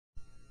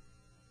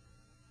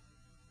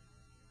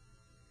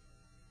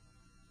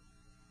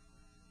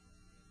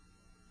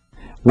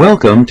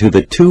Welcome to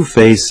the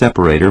two-phase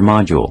separator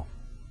module.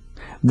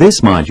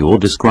 This module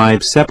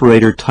describes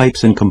separator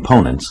types and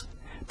components,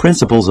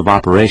 principles of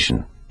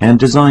operation, and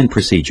design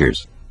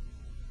procedures.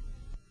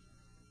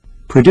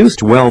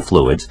 Produced well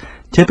fluids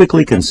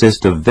typically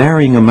consist of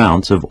varying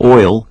amounts of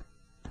oil,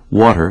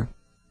 water,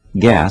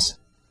 gas,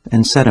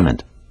 and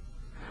sediment.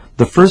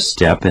 The first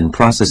step in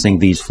processing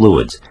these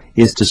fluids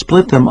is to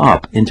split them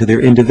up into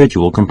their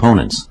individual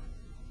components.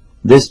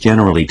 This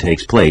generally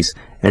takes place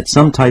at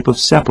some type of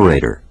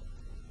separator.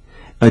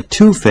 A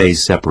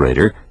two-phase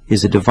separator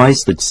is a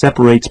device that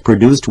separates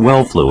produced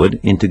well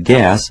fluid into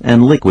gas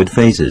and liquid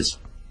phases.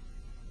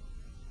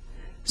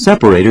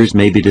 Separators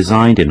may be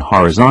designed in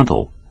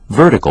horizontal,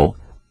 vertical,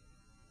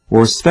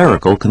 or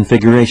spherical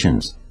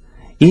configurations,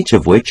 each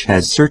of which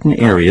has certain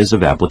areas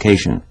of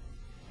application.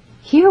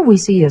 Here we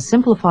see a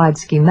simplified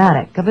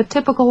schematic of a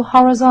typical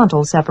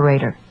horizontal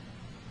separator.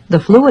 The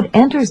fluid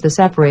enters the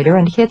separator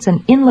and hits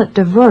an inlet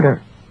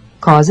diverter,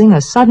 causing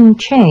a sudden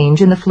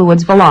change in the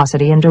fluid's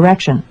velocity and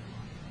direction.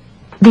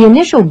 The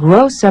initial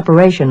gross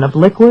separation of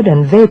liquid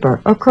and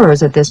vapor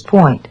occurs at this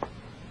point.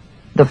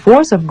 The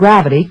force of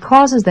gravity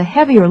causes the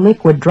heavier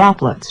liquid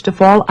droplets to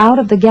fall out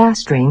of the gas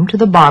stream to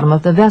the bottom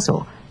of the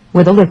vessel,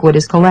 where the liquid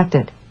is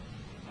collected.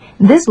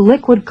 This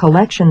liquid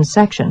collection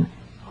section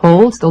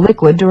holds the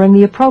liquid during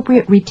the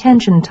appropriate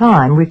retention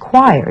time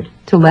required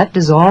to let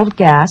dissolved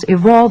gas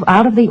evolve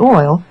out of the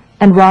oil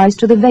and rise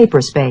to the vapor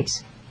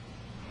space.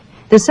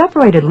 The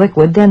separated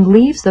liquid then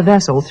leaves the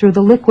vessel through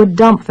the liquid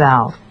dump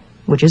valve,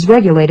 which is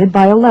regulated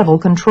by a level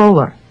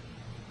controller.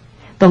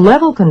 The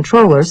level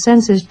controller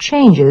senses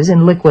changes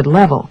in liquid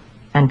level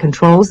and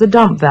controls the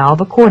dump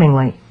valve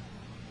accordingly.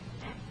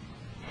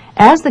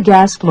 As the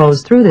gas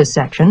flows through this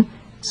section,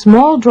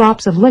 small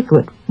drops of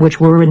liquid, which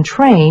were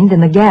entrained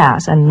in the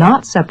gas and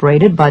not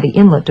separated by the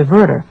inlet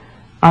diverter,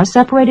 are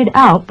separated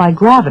out by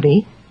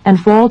gravity and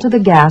fall to the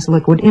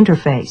gas-liquid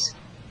interface.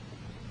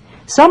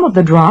 Some of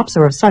the drops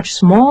are of such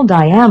small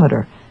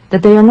diameter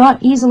that they are not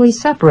easily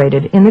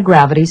separated in the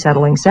gravity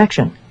settling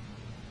section.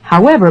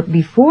 However,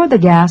 before the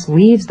gas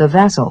leaves the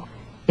vessel,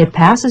 it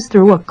passes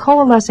through a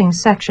coalescing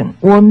section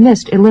or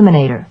mist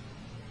eliminator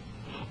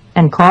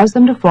and cause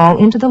them to fall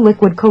into the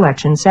liquid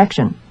collection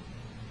section.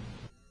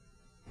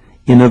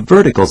 In a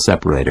vertical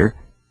separator,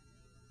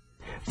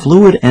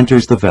 fluid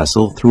enters the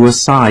vessel through a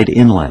side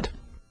inlet.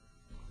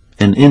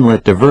 An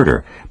inlet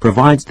diverter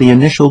provides the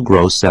initial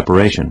gross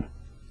separation,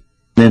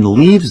 then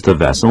leaves the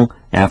vessel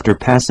after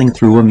passing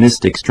through a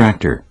mist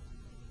extractor.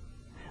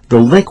 The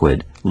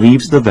liquid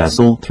leaves the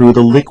vessel through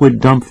the liquid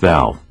dump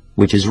valve,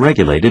 which is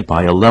regulated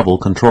by a level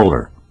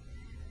controller.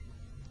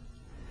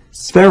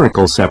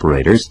 Spherical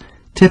separators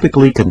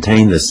typically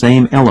contain the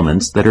same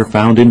elements that are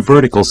found in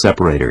vertical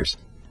separators,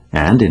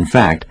 and, in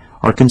fact,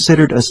 are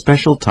considered a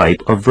special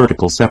type of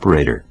vertical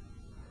separator.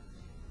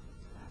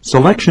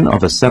 Selection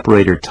of a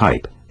separator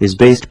type is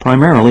based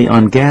primarily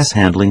on gas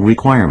handling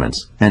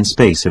requirements and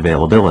space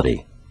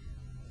availability.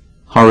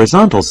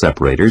 Horizontal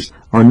separators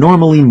are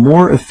normally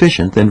more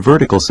efficient than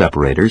vertical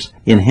separators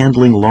in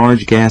handling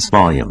large gas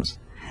volumes,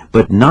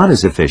 but not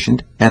as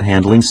efficient at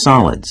handling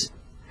solids.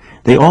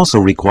 They also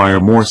require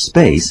more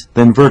space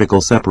than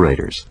vertical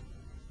separators.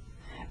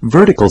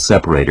 Vertical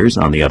separators,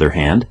 on the other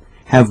hand,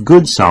 have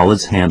good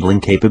solids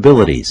handling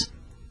capabilities.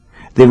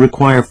 They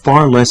require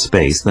far less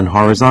space than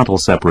horizontal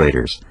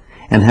separators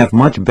and have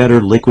much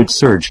better liquid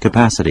surge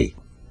capacity,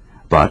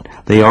 but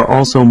they are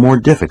also more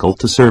difficult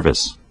to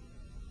service.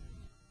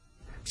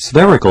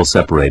 Spherical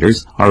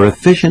separators are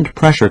efficient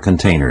pressure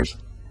containers,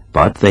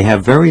 but they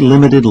have very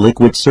limited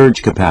liquid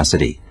surge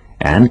capacity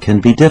and can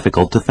be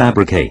difficult to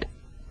fabricate.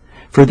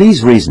 For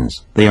these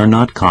reasons, they are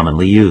not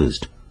commonly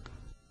used.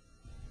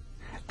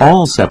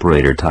 All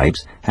separator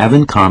types have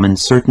in common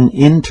certain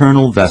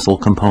internal vessel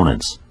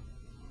components.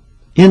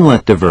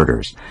 Inlet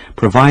diverters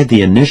provide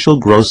the initial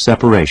gross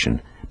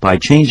separation by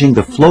changing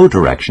the flow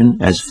direction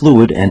as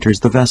fluid enters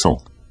the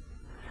vessel.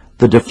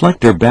 The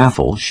deflector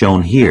baffle,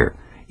 shown here,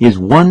 is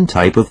one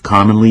type of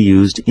commonly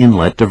used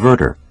inlet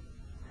diverter.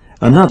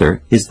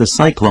 Another is the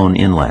cyclone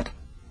inlet.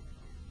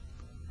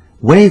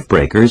 Wave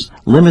breakers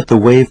limit the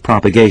wave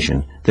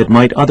propagation that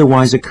might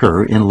otherwise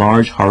occur in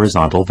large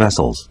horizontal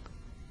vessels.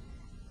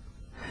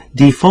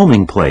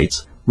 Defoaming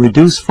plates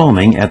reduce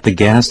foaming at the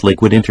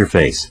gas-liquid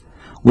interface,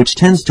 which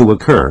tends to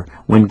occur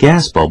when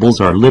gas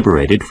bubbles are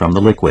liberated from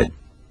the liquid.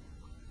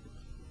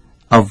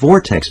 A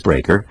vortex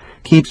breaker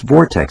keeps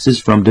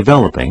vortexes from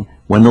developing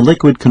when the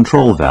liquid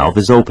control valve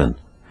is open,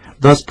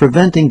 thus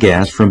preventing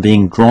gas from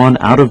being drawn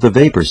out of the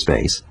vapor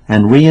space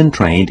and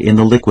re-entrained in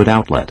the liquid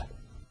outlet.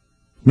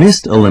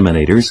 Mist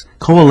eliminators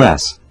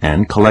coalesce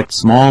and collect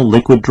small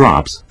liquid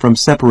drops from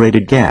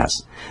separated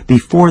gas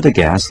before the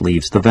gas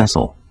leaves the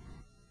vessel.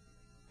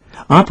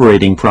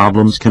 Operating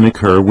problems can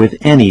occur with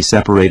any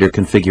separator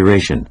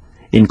configuration,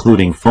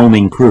 including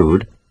foaming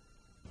crude,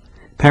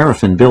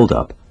 paraffin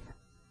buildup,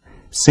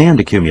 sand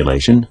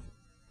accumulation,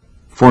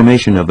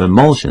 formation of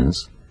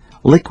emulsions,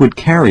 liquid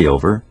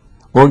carryover,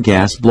 or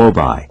gas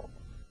blow-by.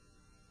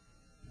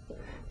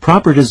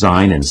 Proper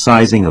design and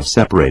sizing of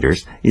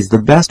separators is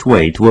the best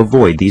way to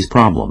avoid these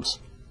problems.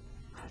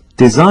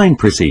 Design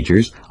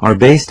procedures are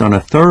based on a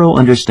thorough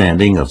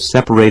understanding of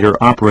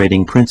separator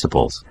operating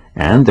principles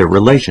and their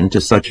relation to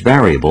such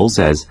variables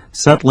as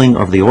settling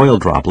of the oil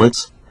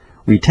droplets,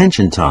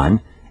 retention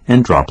time,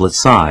 and droplet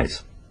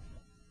size.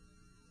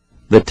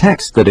 The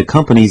text that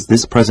accompanies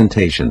this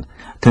presentation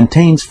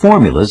contains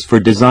formulas for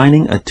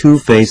designing a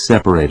two-phase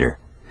separator,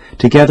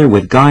 together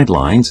with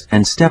guidelines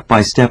and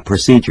step-by-step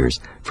procedures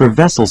for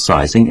vessel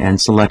sizing and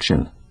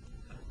selection.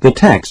 The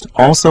text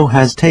also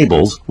has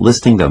tables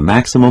listing the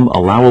maximum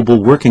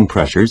allowable working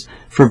pressures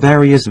for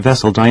various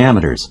vessel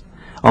diameters,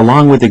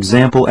 along with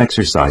example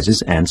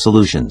exercises and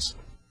solutions.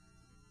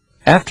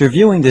 After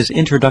viewing this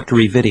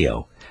introductory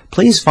video,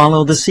 please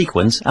follow the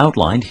sequence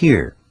outlined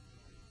here.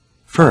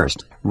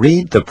 First,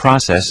 read the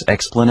process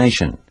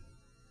explanation.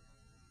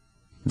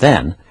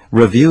 Then,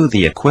 review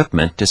the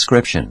equipment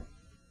description.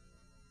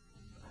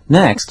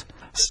 Next,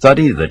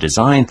 study the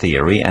design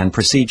theory and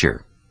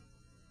procedure.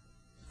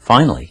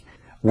 Finally,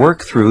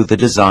 work through the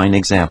design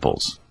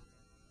examples.